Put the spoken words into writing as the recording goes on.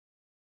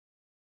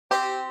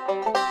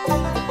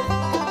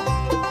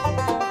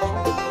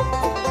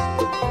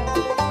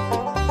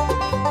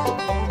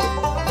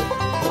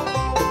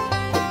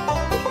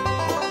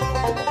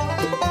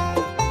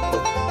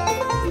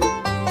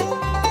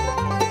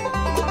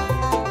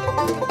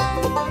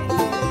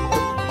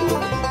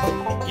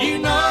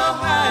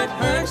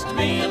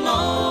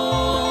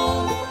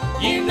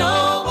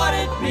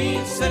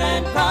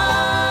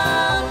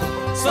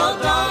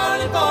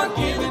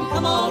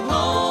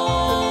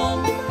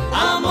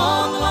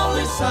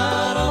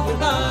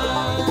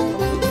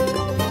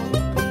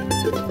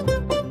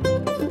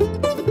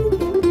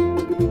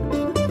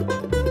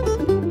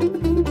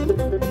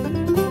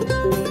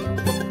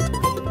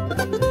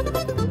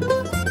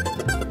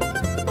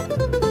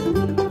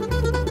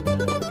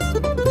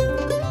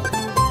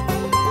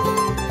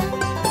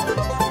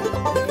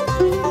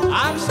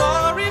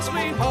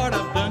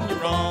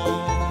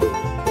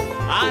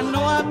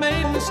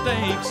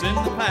mistakes in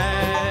the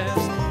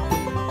past.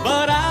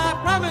 But I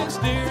promise,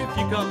 dear, if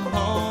you come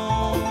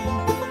home,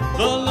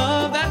 the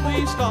love that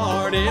we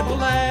started will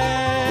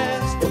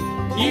last.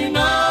 You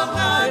know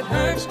how it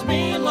hurts to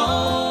be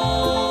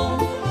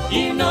alone.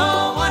 You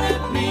know what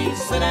it means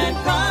to sit and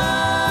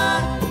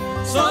cry.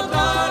 So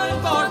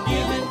darling,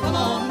 forgive and come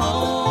on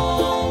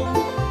home.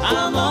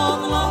 I'm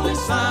on the lonely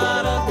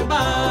side of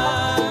goodbye.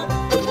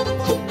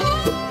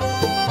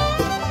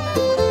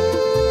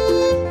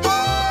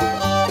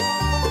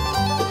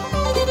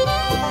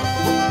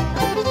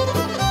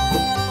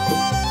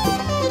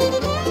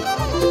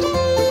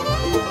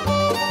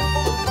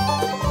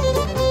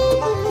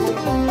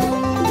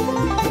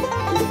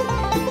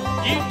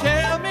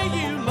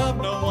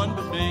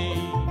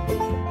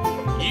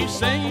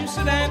 Say you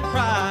sit and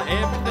cry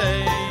every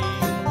day,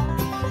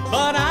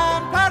 but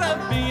I'm tired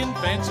of being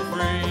fancy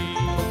free,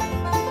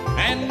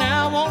 and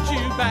now I want you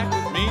back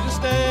with me to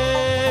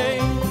stay.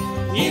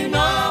 You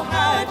know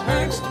how it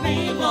hurts to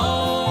be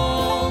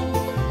alone.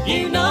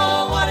 You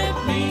know what it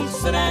means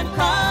to sit and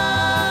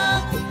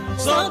cry.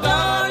 So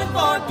darling,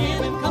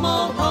 forgive and come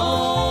on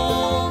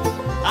home.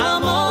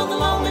 I'm on the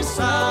lonely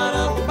side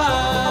of goodbye.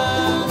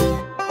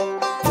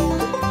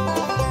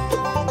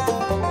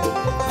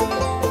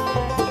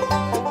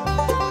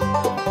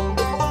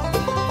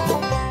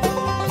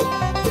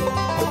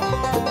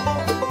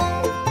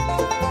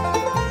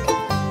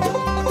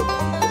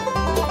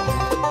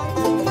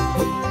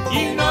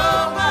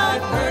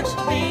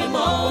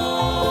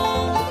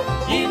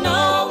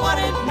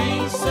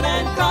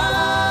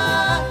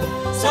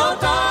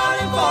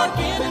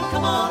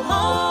 Come on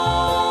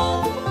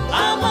home,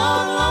 I'm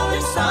on the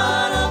lonely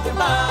side of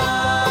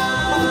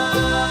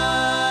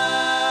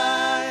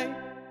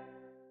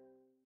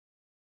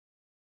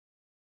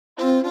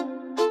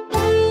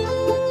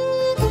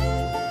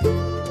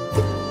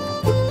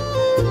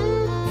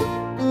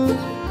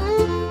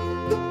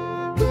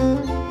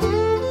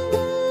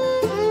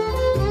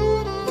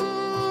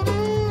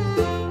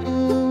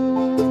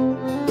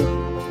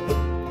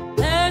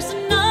There's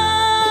an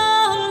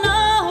old,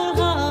 old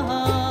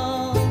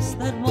house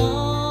that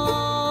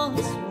once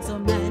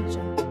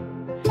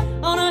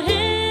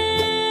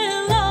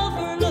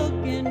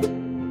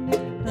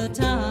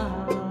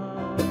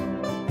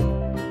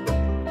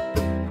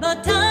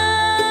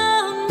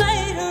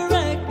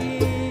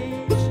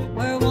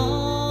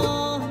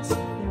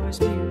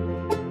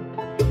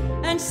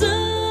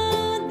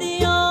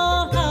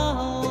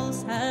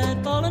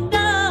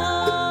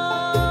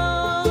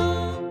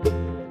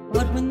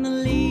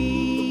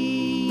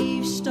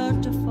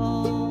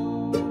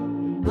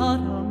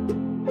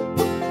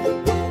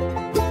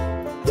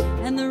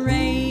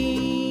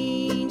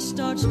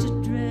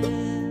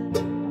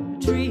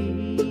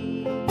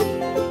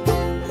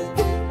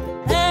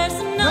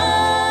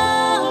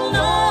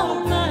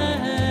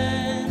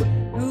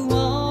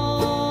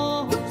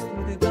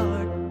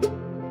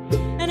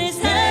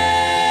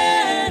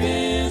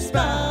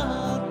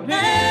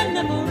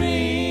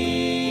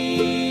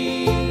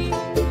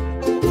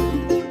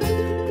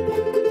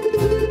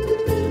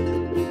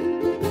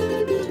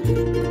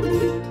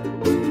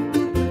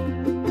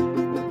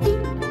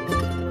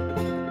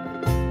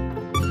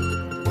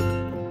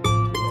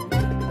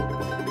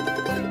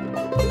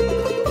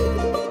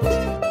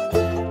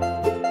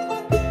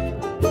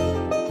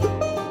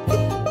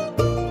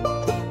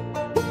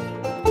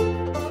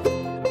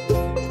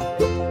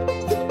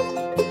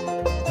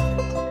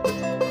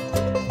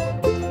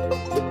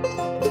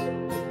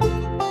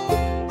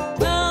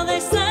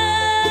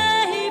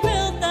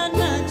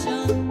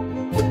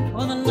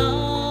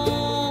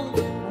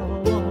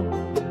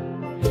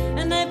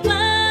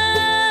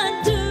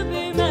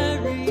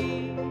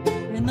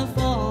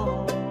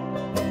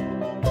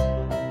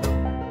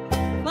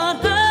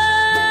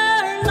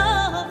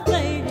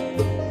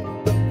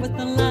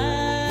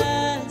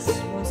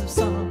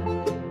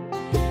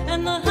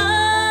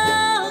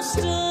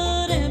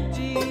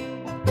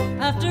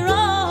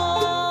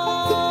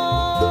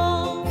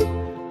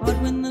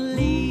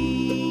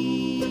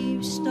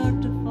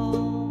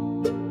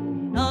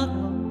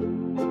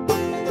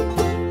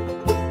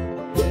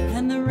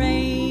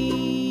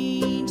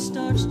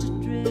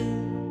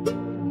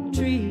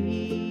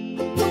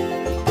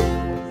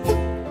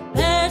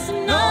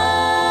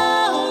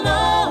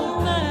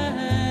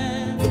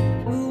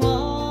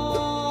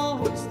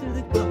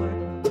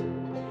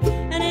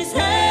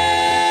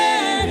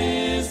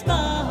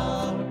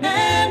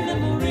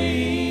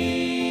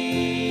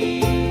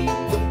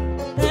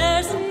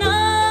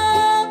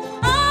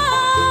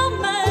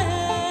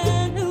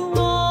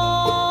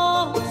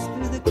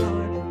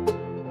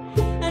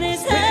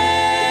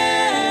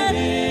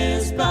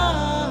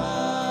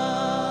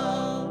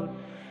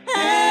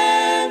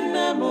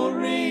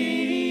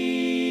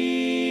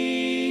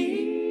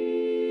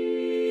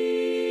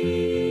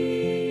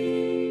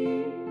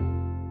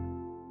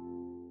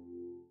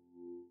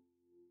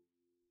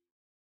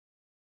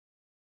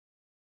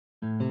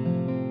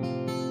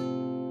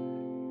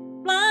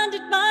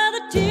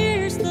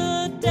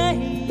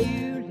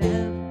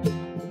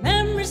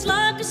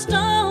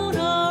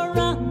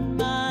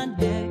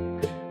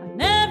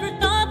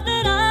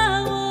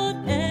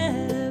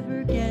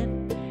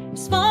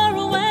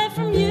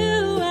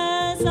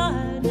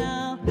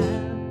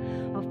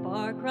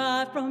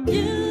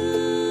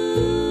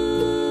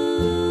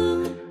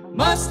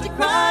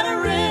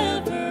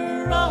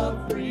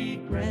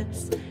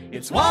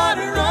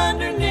water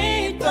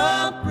underneath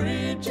the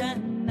bridge,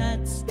 and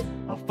that's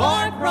a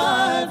far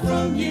cry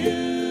from you.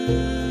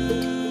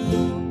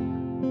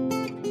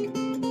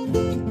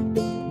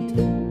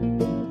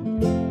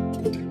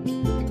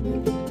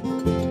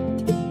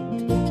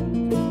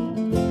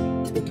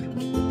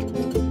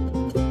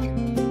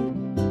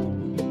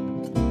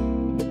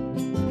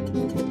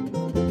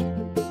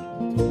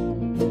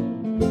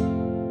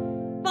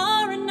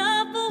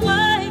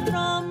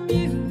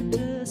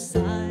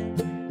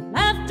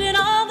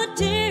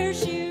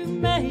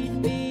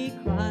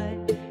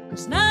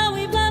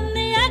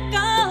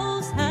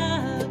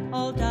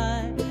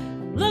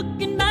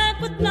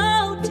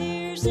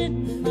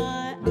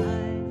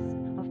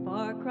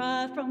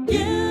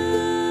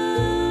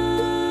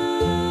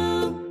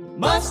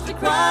 Must have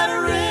cried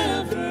a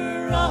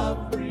river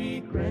of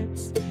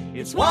regrets.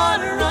 It's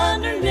water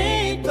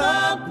underneath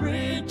the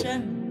bridge,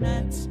 and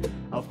that's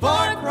a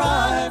far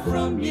cry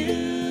from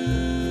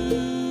you.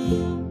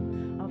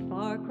 A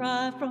far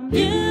cry from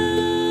you.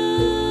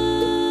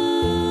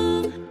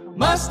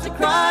 Must have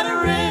cried a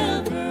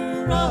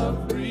river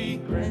of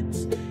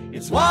regrets.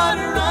 It's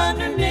water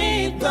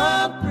underneath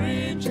the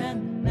bridge,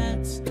 and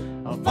that's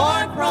a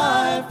far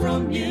cry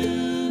from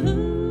you.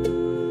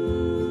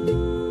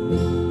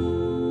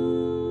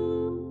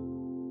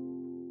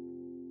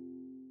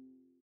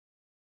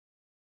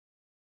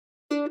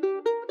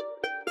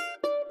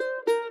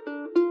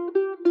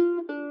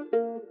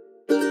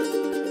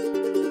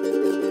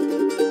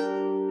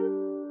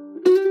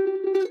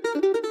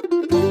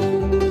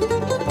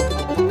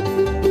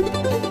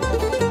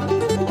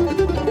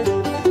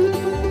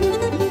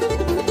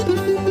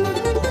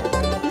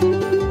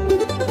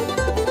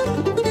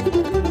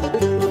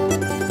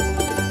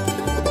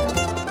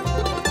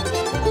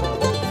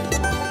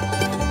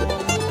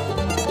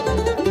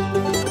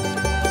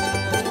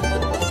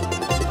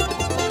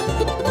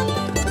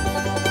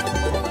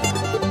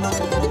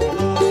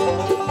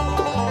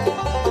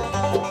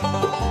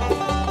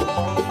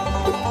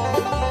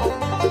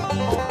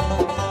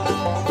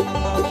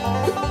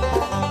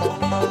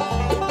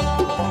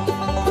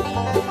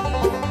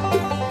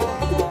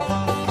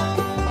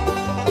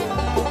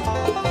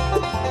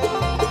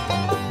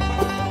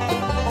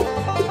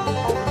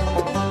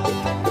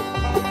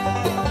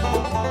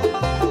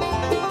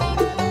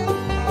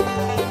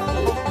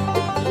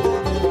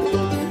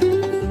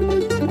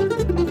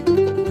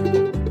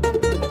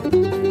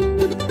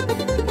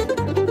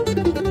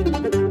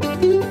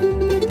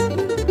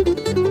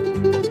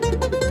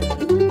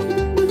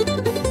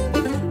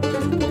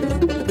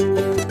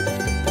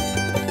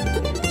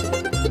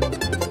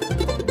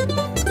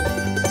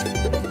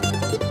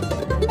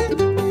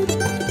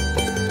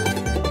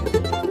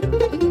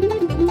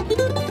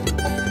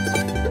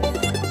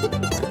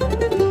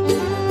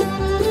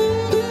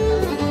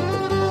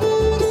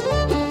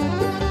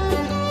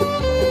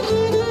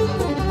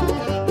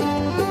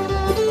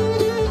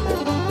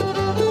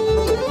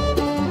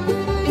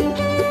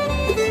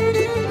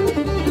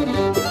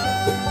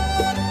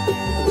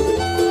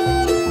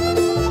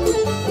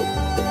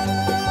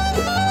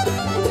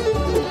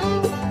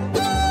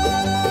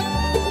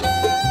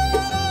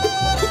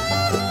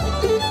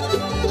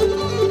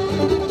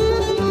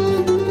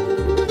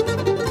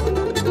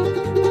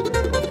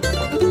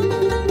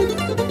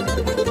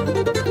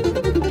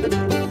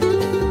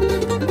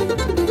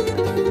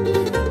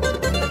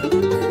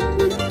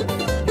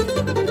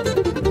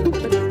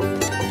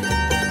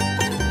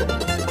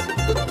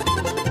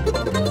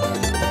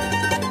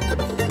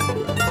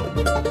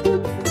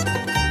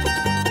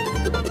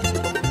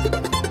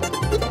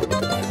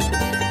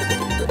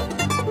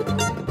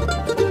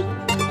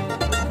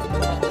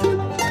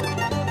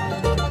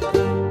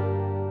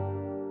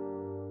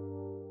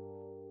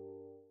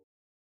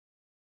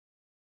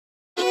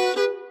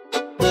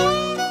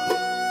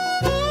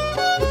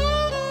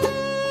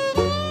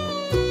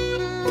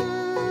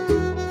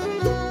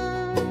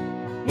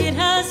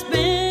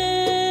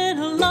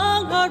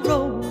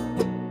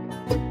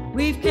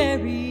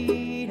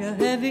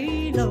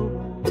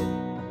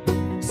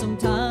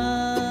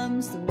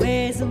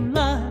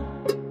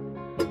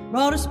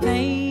 brought us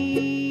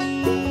pain.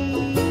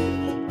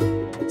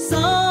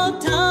 So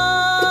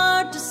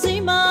tired to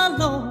see my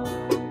Lord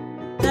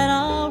that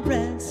I'll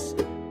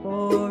rest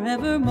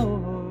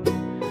forevermore.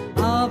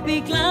 I'll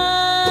be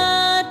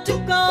glad to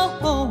go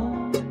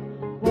home,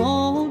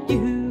 won't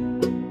you?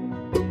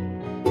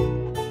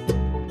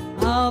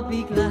 I'll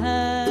be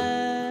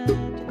glad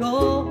to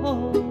go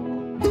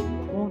home,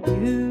 won't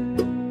you?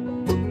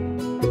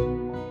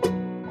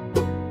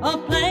 A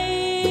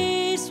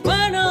place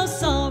where no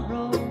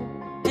sorrow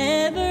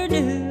ever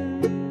knew.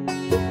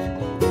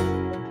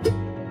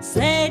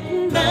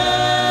 Satan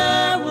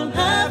there will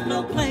have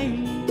no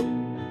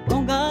claim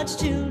on God's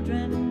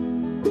children,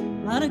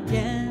 not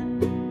again.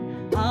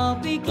 I'll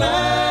be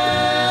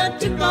glad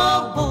to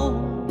go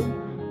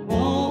home,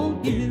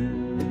 won't you?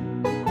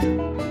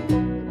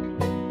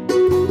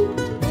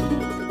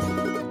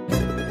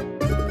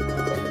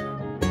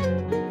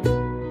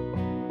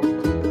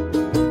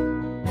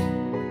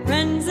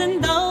 Friends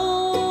and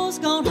those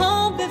gone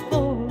home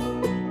before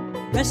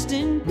rest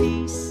in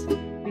peace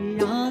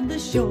beyond the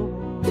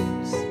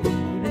shores,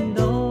 even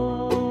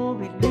though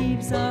it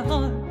leaves our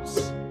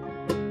hearts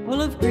full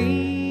of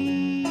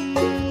grief.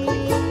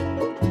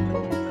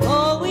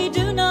 Oh, we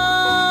do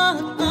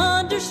not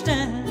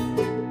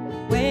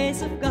understand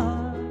ways of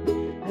God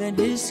and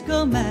His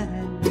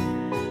command.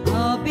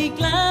 I'll be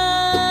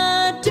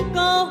glad to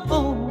go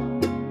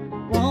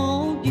home,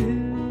 won't you?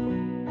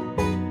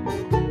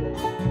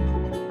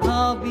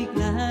 I'll be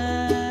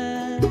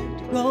glad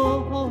to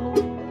go home,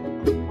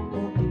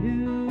 won't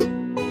you?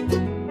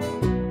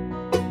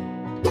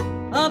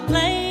 A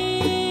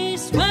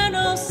place where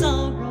no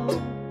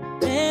sorrow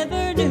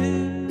ever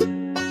knew.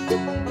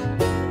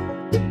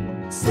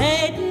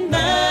 Satan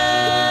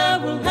there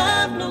will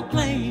have no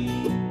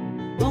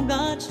claim on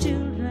God's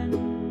children,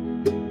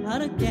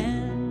 not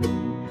again.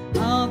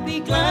 I'll be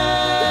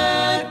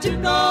glad to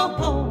go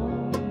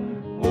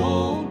home,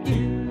 won't you?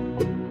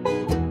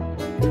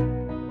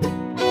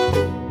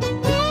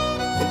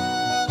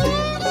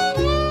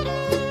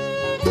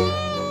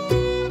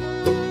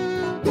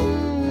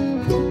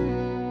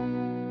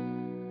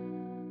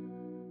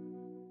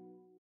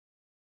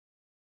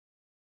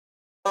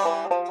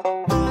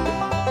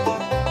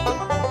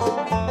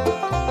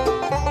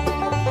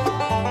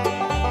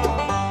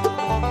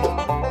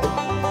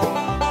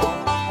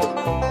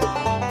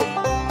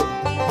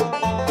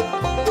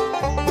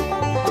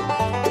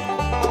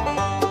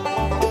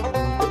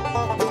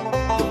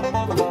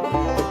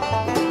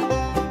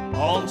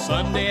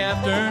 Sunday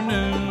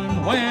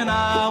afternoon when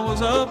I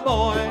was a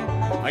boy,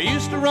 I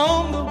used to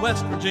roam the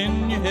West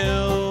Virginia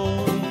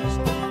hills.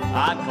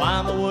 I'd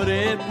climb the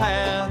wooded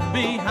path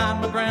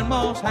behind my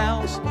grandma's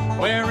house,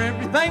 where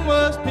everything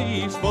was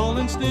peaceful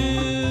and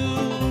still.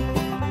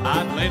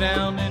 I'd lay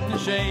down in the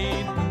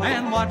shade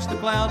and watch the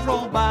clouds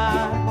roll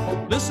by,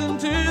 listen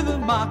to the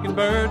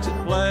mockingbirds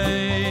at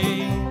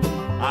play.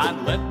 I'd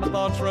let my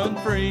thoughts run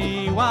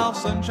free while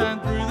sunshine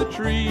through the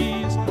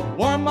trees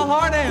warmed my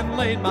heart and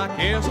laid my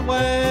cares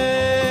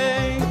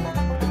away.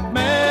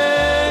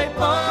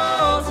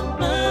 Maples and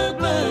blue,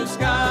 blue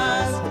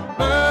skies,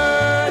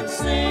 birds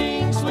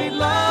sing sweet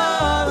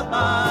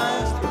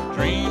lullabies,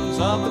 dreams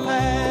of the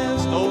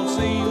past, old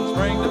scenes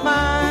bring to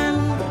mind,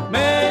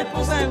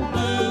 maples and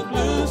blue,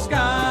 blue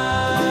skies.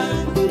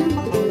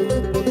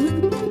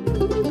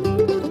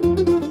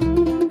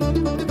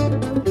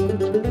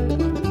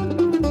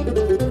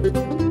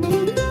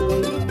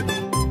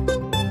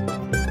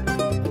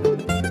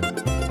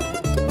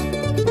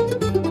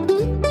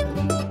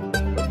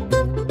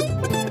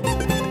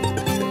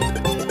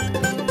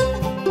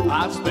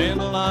 I've spent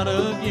a lot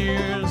of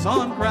years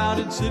on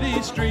crowded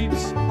city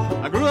streets.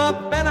 I grew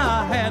up and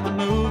I had to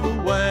move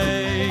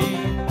away.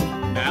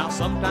 Now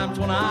sometimes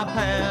when I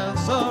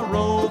pass a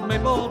row of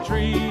maple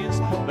trees,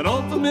 that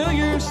old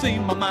familiar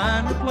scene my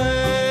mind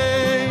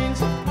replays.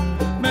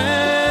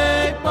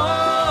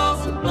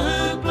 Maples and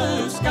blue,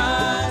 blue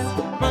skies,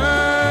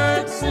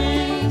 birds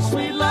sing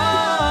sweet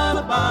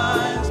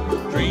lullabies,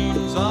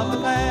 dreams of the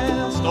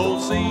past,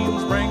 old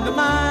scenes bring to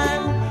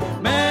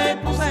mind,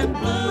 maples and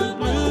blue,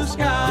 blue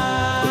skies.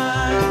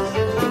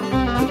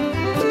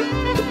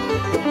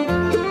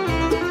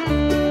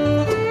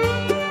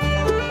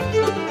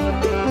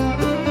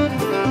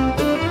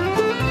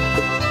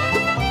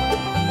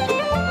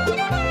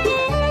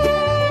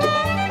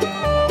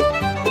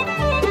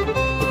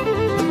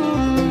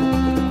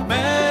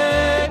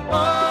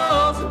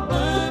 Maples and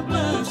blue,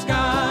 blue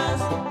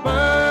skies,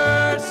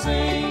 birds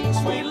sing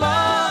sweet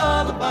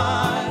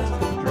lullabies,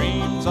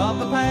 dreams of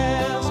the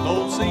past,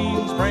 old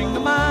scenes bring to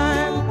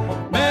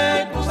mind,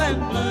 maples and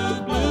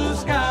blue, blue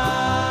skies.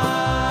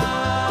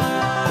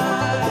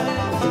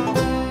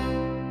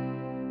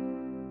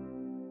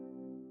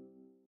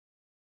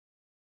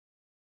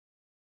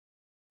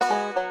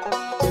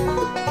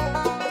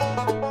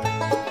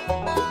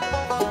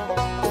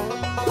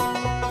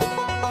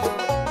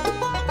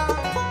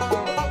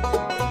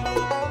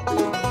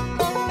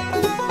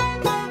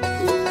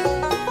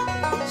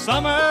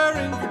 Summer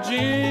in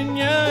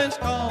Virginia is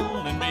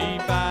calling me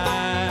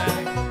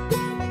back.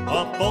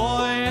 A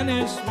boy and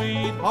his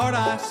sweetheart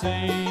I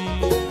see.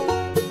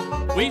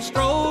 We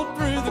strolled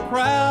through the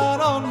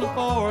crowd on the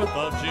 4th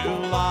of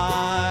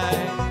July,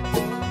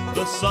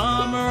 the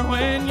summer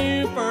when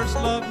you first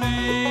loved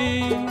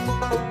me.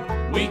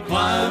 We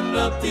climbed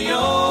up the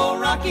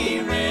old rocky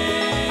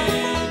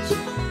ridge,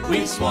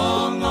 we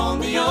swung on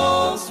the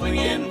old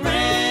swinging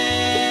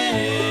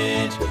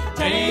bridge,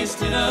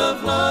 tasted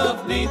of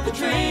love neath the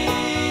trees.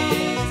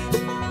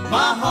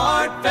 My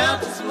heart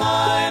felt as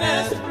light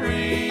as the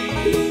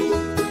breeze,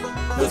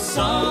 the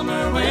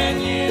summer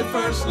when you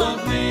first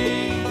loved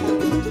me.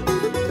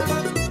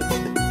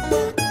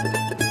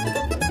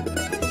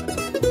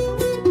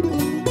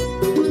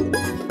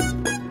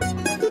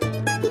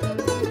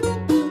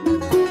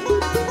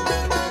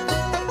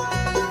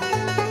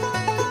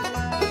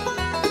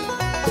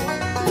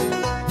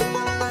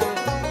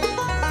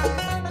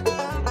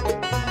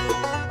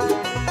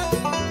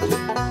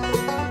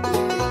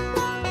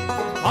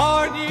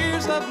 Hard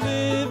years of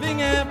living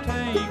have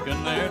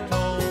taken their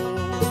toll.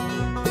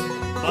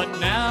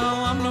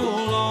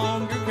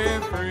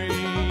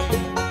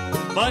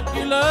 but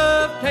your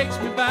love takes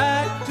me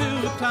back to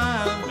a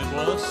time it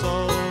was so.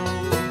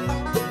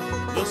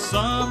 The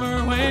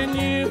summer when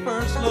you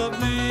first loved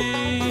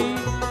me,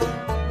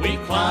 we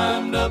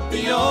climbed up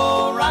the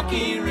old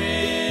rocky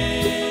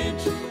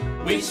ridge,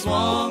 we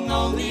swung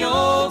on the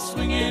old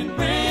swinging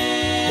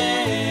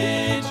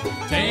bridge,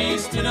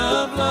 tasted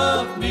of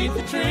love 'neath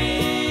the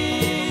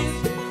trees.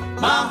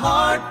 My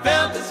heart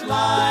felt as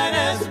light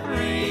as a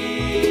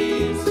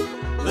breeze,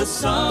 the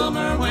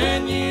summer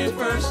when you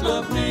first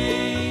loved me.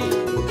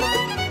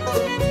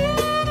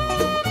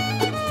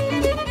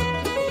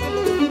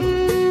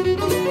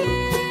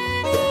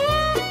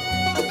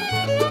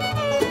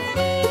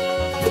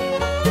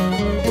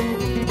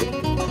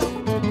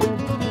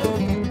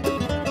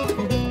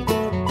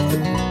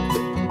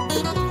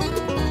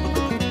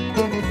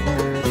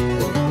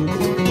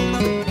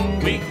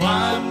 We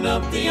climbed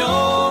up the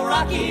old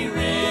rocky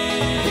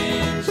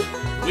ridge,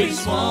 we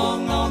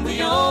swung on the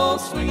old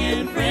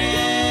swinging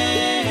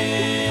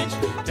bridge,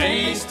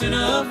 tasting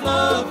of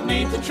love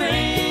 'neath the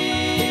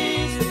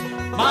trees.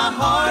 My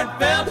heart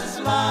felt as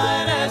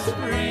light as a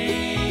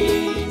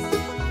breeze,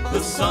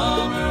 the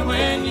summer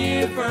when you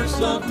first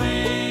loved me.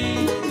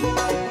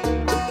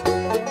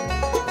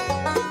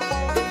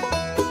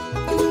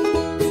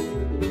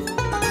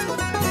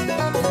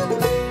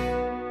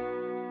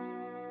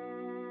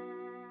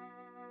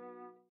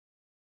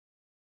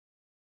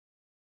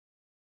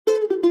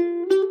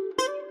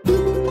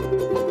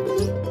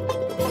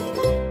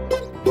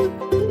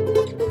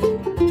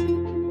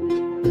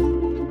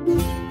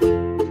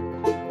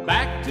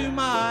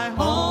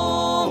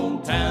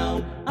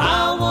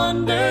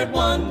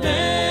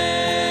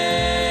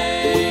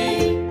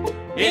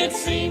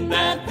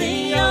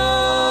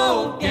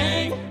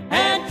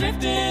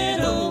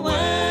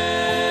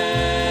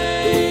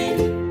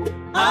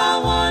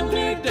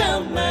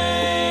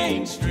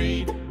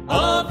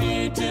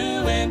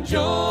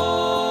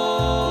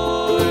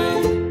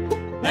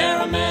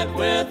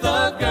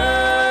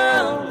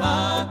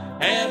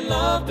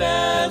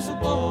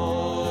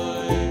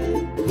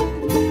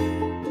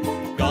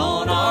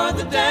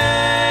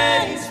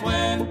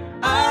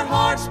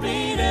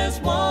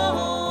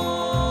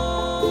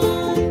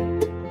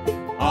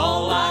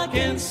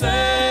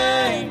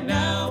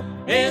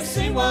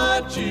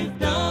 You've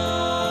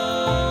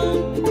done.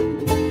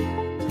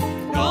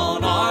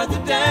 Gone are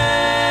the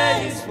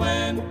days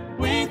when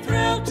we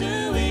thrilled to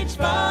each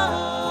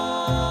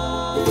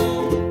vow.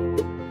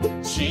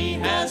 She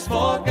has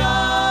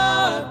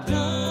forgotten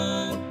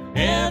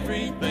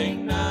everything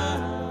now.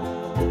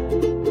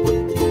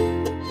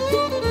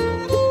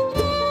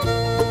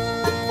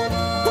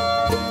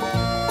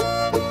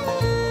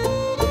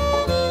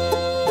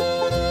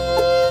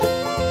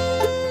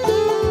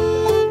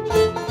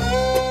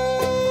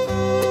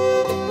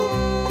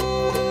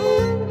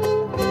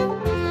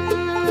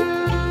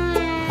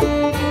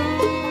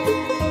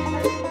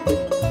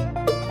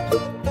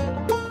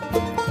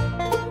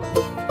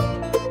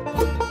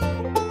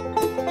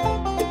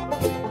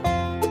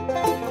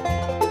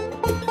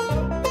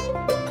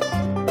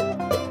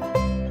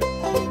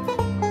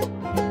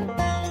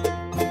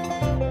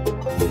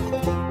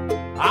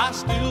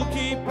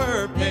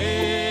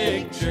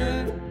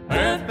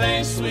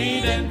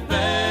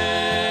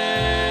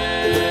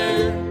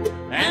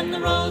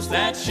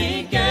 She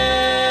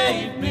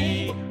gave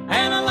me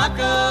and a lock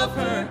of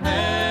her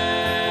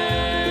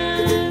hair.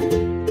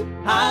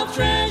 I'll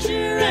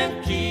treasure and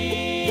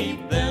keep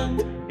them,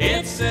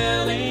 it's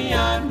silly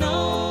I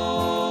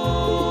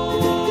know,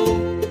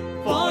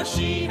 for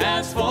she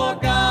has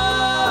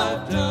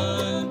forgotten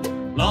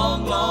long,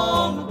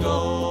 long ago.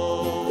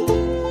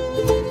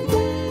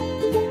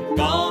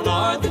 Gone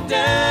are the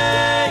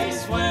days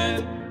when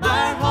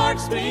our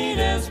hearts beat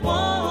as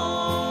one.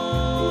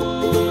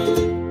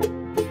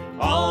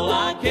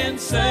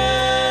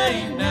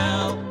 Say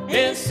now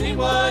is see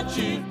what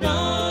you've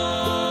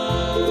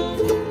done.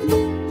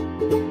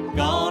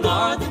 Gone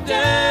are the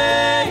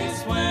days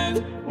when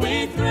we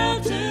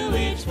thrilled to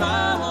each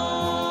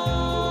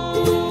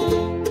vow.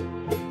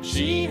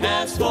 She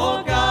has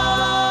forgotten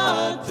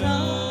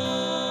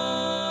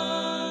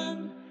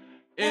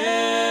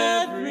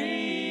everything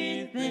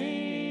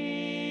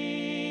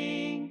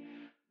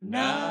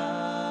now.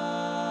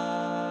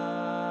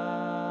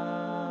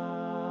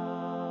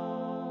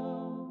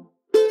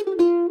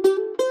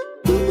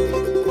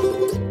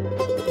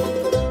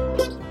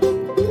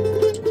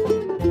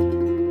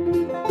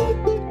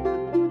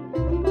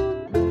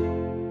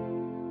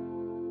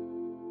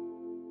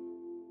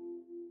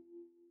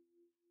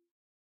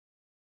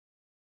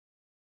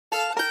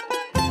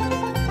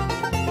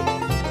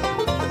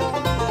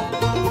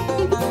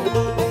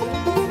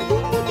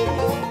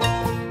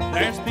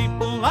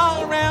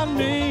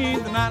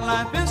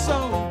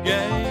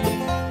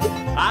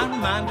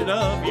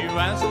 Of you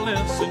as I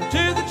listen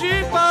to the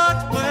jukebox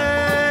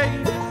play.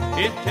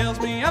 It tells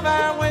me of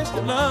our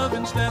wasted love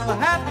instead of a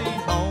happy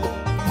home.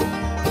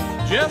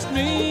 Just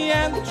me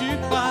and the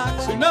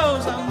jukebox, who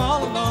knows I'm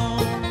all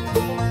alone.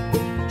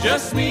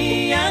 Just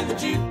me and the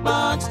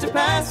jukebox to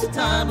pass the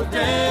time of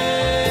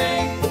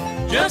day.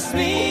 Just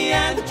me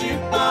and the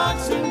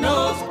jukebox, who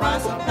knows the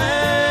price I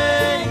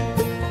pay?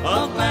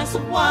 A glass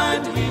of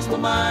wine to ease my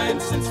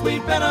mind since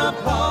we've been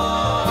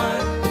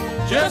apart.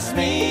 Just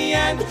me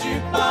and the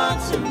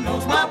jukebox, who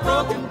knows my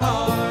broken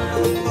heart.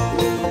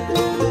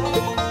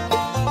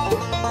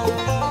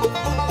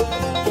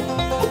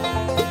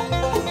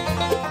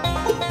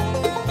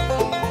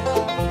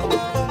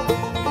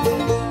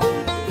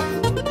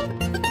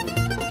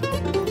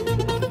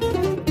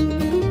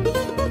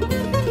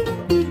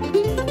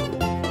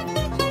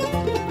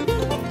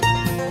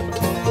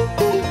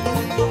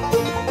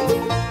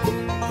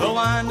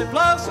 It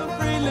flows so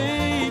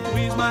freely to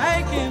ease my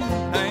aching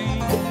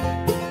pain.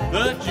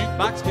 The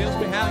jukebox tells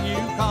me how you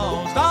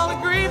caused all the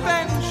grief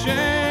and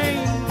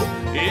shame.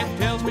 It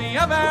tells me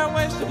of our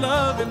wasted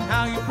love and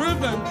how you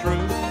proved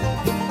untrue.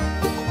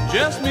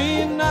 Just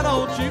me and that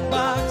old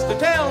jukebox to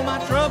tell my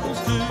troubles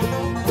to.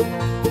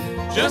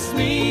 Just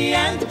me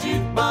and the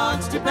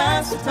jukebox to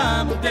pass the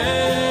time of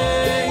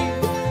day.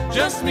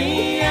 Just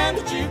me and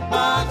the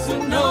jukebox,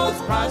 who knows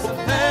the price I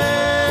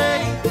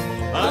pay?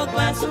 A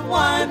glass of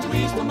wine to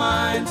ease my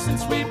mind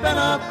since we've been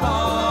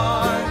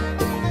apart.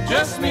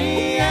 Just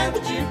me and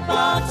the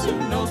jukebox, who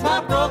knows my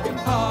broken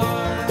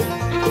heart.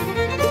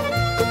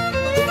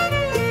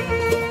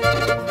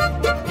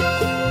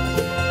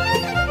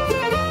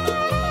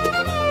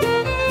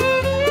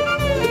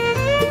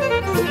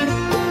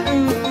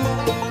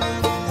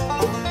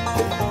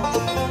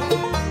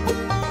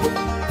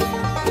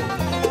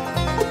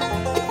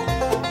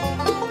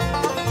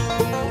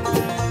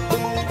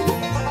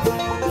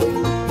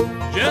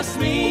 Just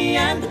me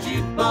and the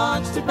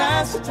jukebox to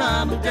pass the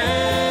time of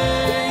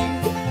day.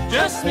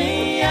 Just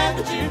me and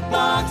the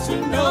jukebox,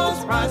 who knows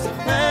the price of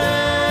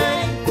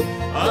pay?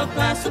 A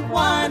glass of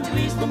wine to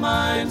ease my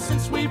mind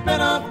since we've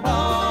been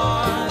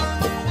apart.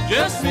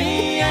 Just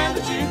me and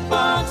the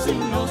jukebox, who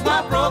knows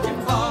my broken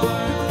heart.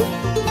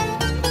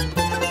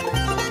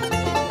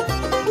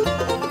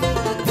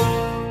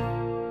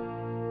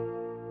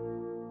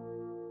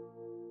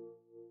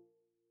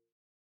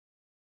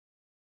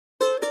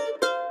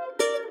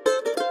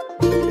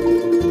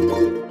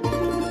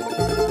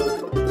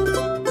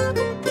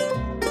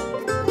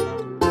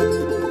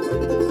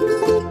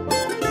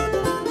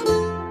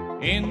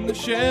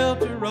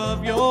 Shelter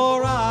of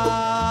your eyes,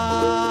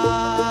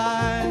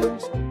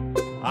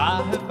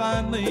 I have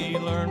finally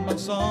learned my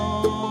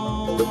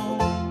song.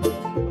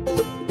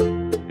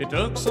 It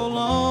took so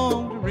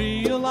long to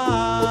realize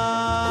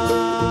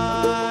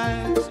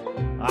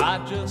I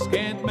just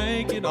can't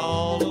make it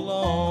all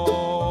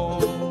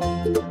alone.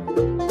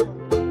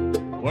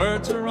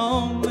 Words are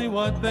only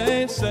what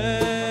they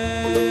say,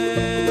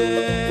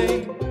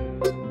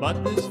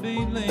 but this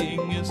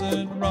feeling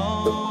isn't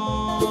wrong.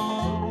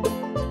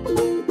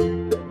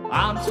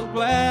 I'm so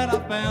glad I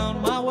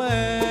found my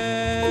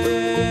way.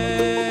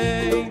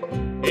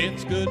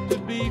 It's good to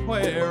be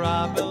where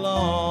I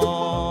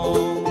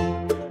belong.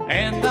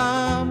 And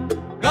I'm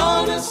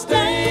gonna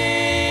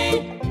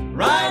stay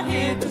right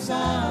here 'cause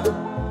I'm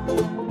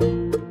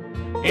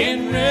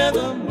in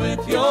rhythm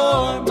with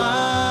your mind.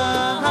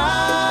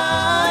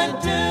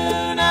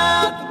 Tune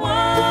out the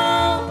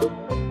world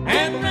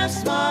and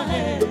rest my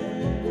head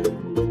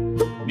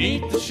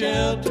 'neath the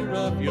shelter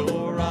of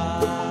your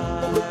eyes.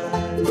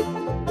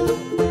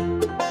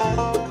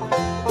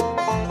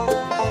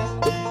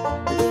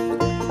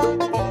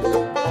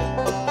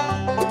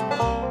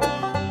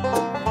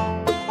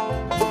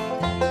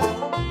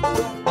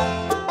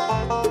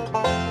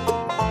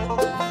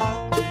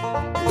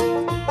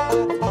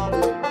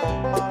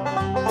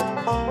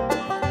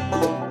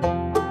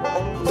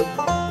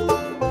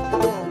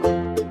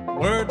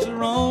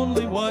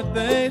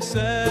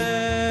 Say,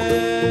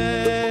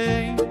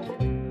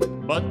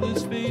 but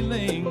this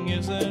feeling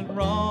isn't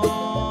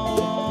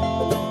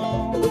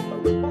wrong.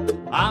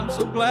 I'm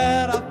so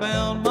glad I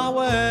found my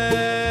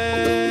way.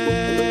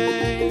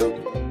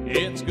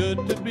 It's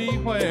good to be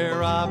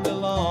where I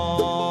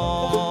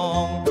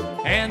belong.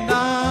 And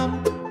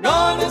I'm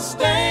gonna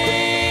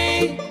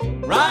stay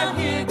right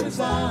here 'cause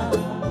I'm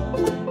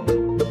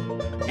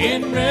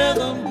in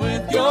rhythm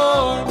with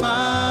your mind.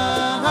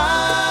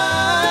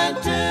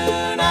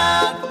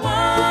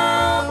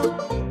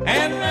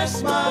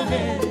 My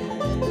head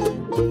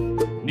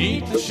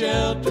 'neath the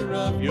shelter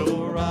of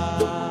your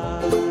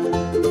eyes.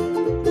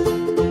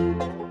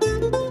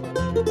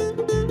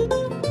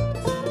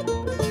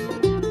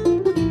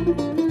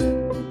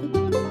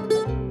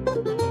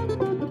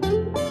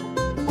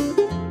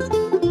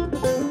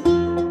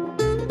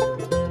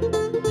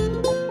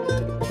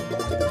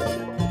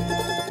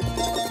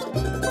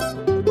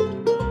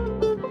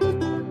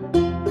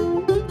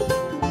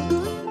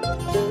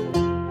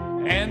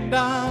 And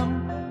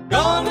I'm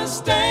gonna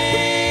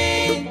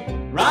stay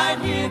right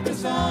here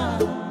 'cause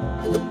I'm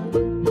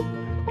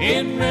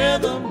in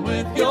rhythm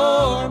with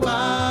your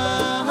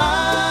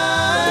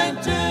mind.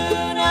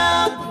 Tune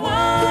out the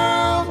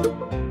world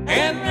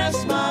and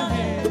rest my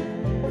head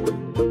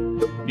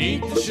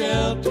 'neath the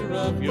shelter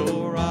of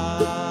your eyes.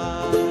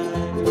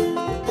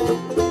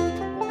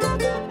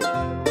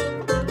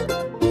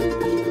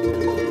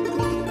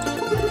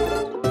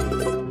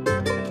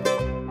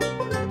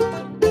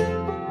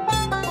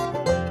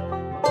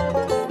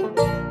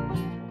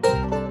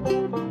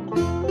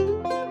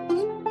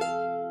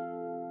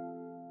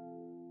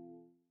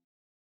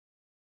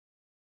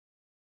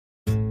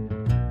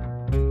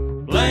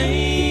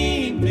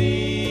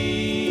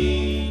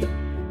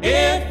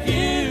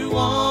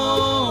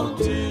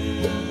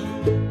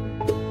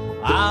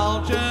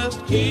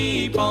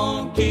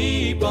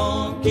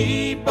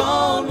 keep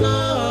on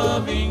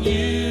loving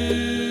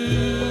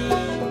you.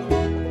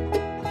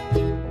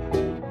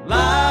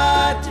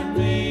 Lie to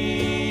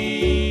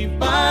me,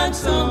 find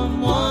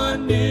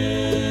someone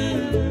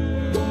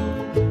new,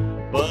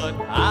 but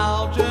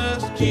I'll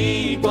just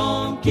keep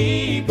on,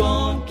 keep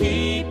on,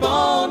 keep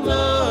on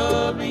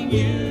loving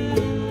you.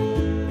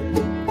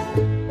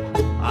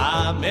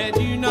 I met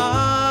you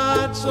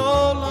not so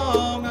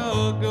long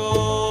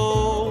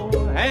ago,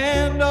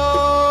 and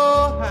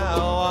oh,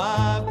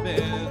 how I've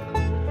been.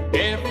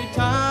 Every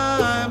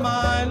time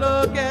I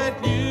look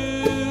at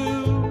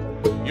you,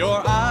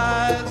 your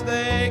eyes,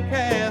 they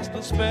cast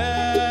a spell,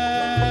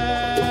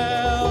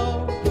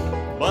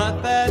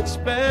 but that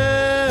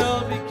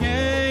spell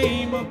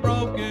became a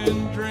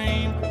broken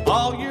dream.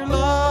 All your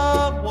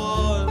love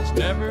was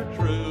never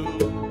true,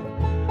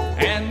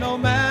 and no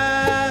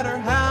matter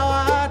how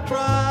I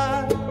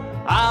try,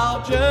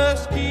 I'll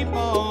just keep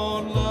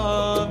on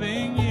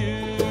loving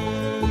you.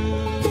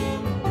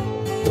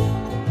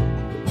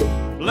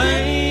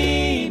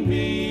 Blame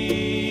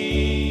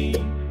me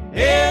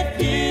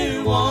if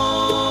you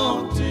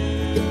want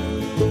to.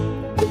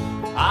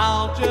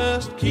 I'll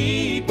just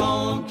keep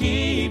on,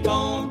 keep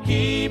on,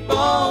 keep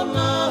on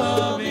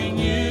loving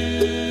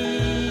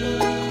you.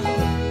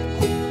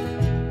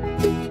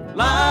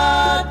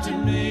 Lie to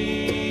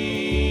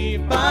me,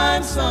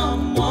 find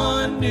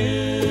someone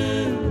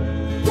new,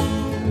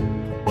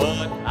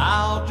 but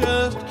I'll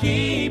just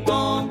keep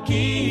on,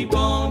 keep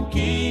on,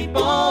 keep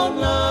on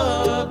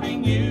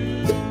loving you.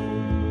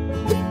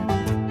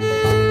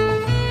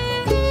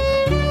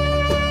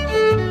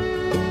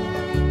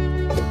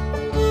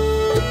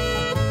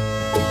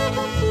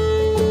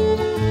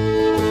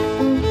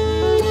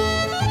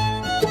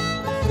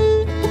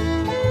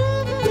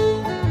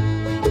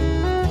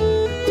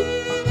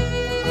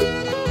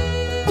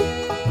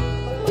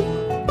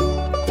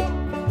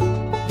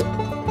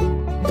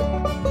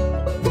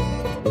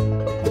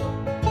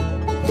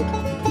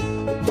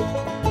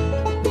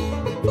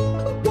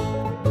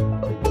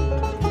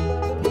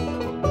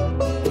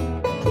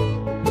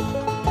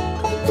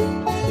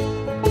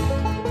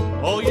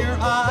 Oh, your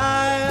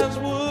eyes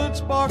would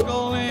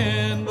sparkle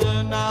in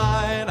the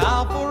night.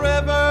 I'll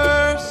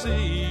forever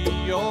see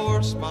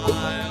your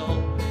smile,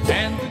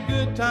 and the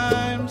good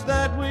times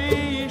that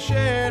we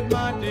shared,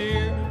 my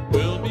dear,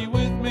 will be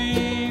with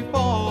me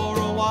for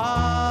a while.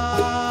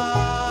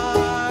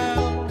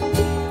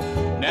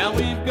 Now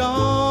we've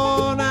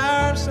gone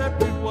our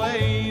separate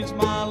ways,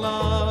 my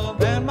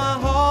love, and my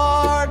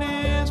heart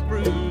is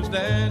bruised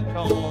and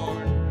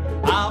torn.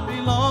 I'll be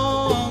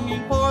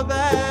longing for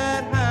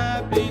that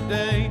happy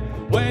day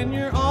when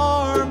your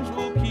arms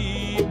will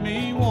keep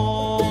me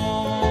warm.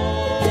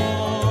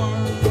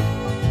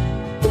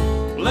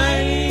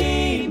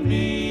 Blame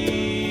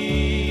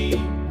me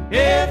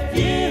if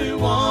you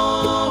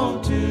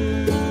want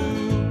to.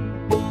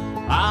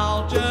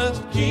 I'll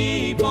just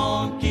keep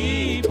on,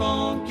 keep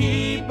on,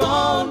 keep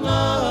on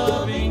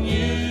loving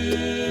you.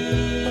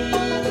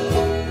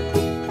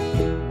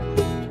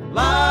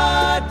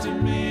 Lie to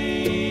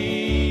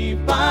me,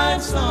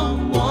 find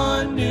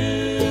someone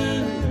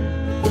new,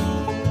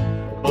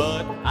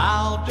 but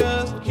I'll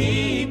just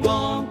keep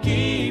on,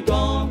 keep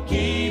on,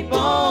 keep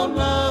on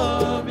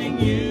loving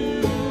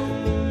you.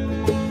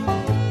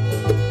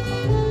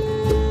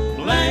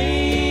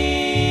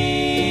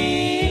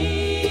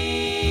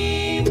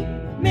 Blame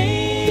me.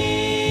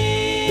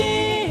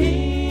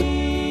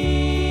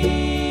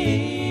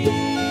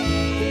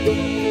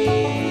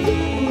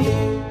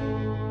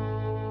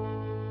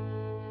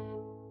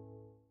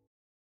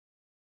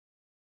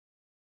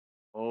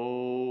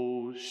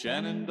 Oh,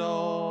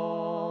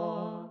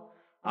 Shenandoah,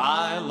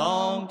 I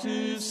long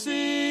to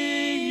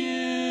see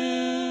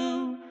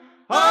you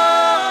away,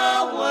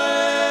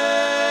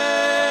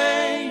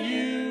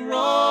 you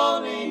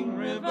rolling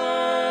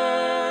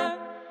river.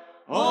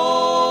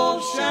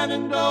 Oh,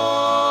 Shenandoah,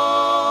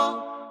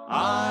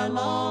 I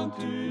long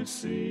to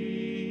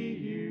see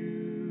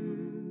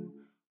you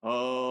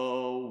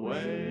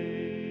away.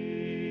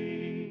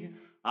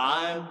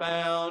 I'm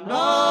bound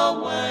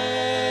away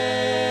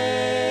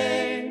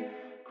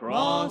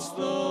across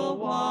the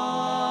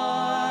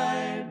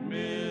wide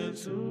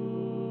Missouri.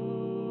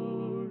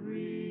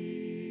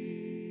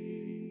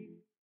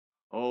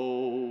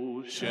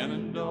 Oh,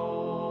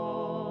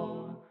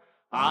 Shenandoah,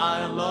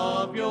 I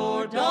love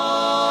your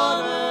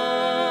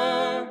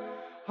daughter.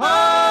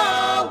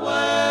 Away,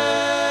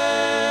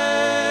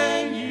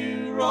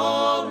 you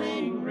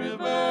rolling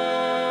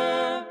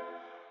river.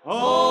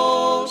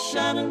 Oh,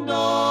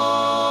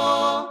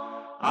 Shenandoah,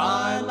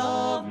 I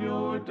love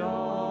your daughter.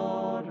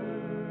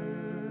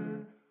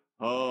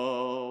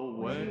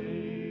 Away,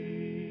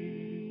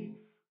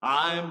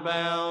 I'm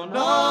bound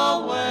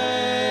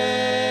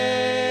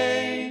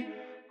away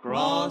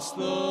across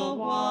the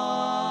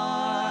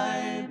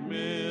wide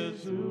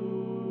Missouri.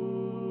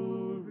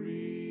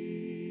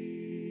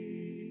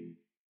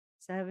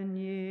 7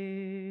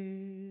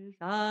 years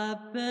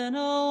I've been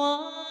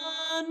a-wandering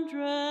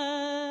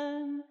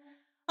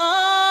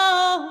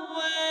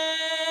away,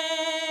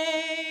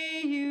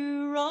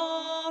 you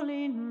roll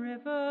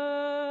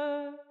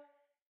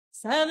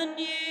 7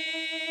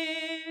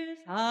 years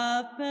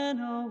I've been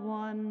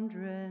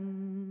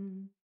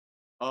a-wandering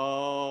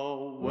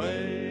away.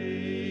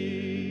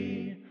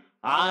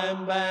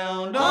 I'm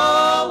bound away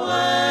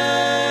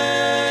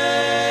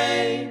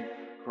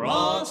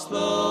across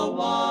the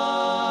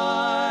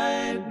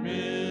wide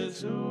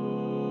Missouri.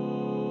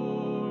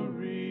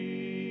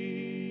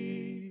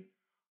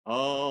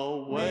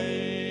 Away,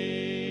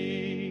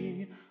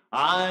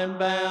 I'm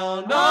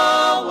bound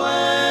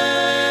away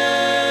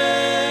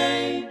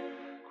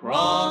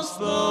across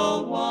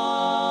the wide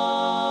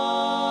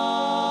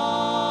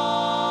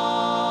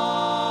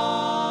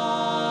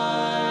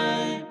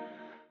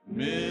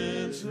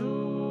Missouri.